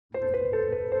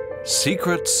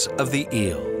Secrets of the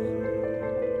Eel.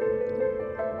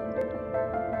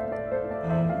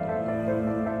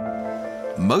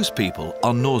 Most people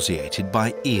are nauseated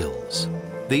by eels.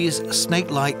 These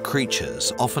snake-like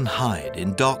creatures often hide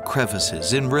in dark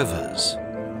crevices in rivers,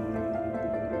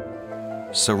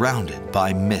 surrounded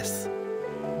by myth.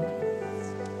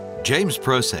 James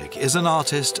Prosek is an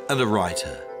artist and a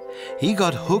writer. He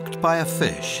got hooked by a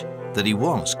fish that he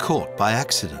once caught by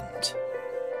accident.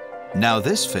 Now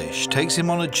this fish takes him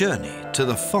on a journey to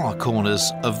the far corners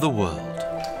of the world.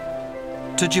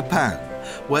 To Japan,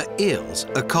 where eels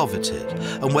are coveted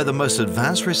and where the most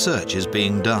advanced research is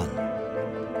being done.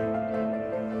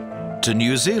 To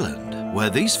New Zealand, where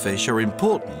these fish are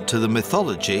important to the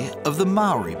mythology of the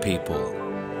Maori people.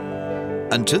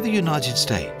 And to the United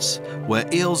States, where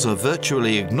eels are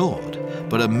virtually ignored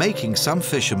but are making some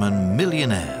fishermen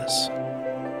millionaires.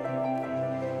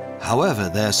 However,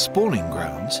 their spawning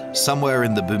grounds, somewhere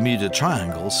in the Bermuda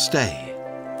Triangle, stay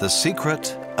the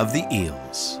secret of the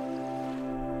eels.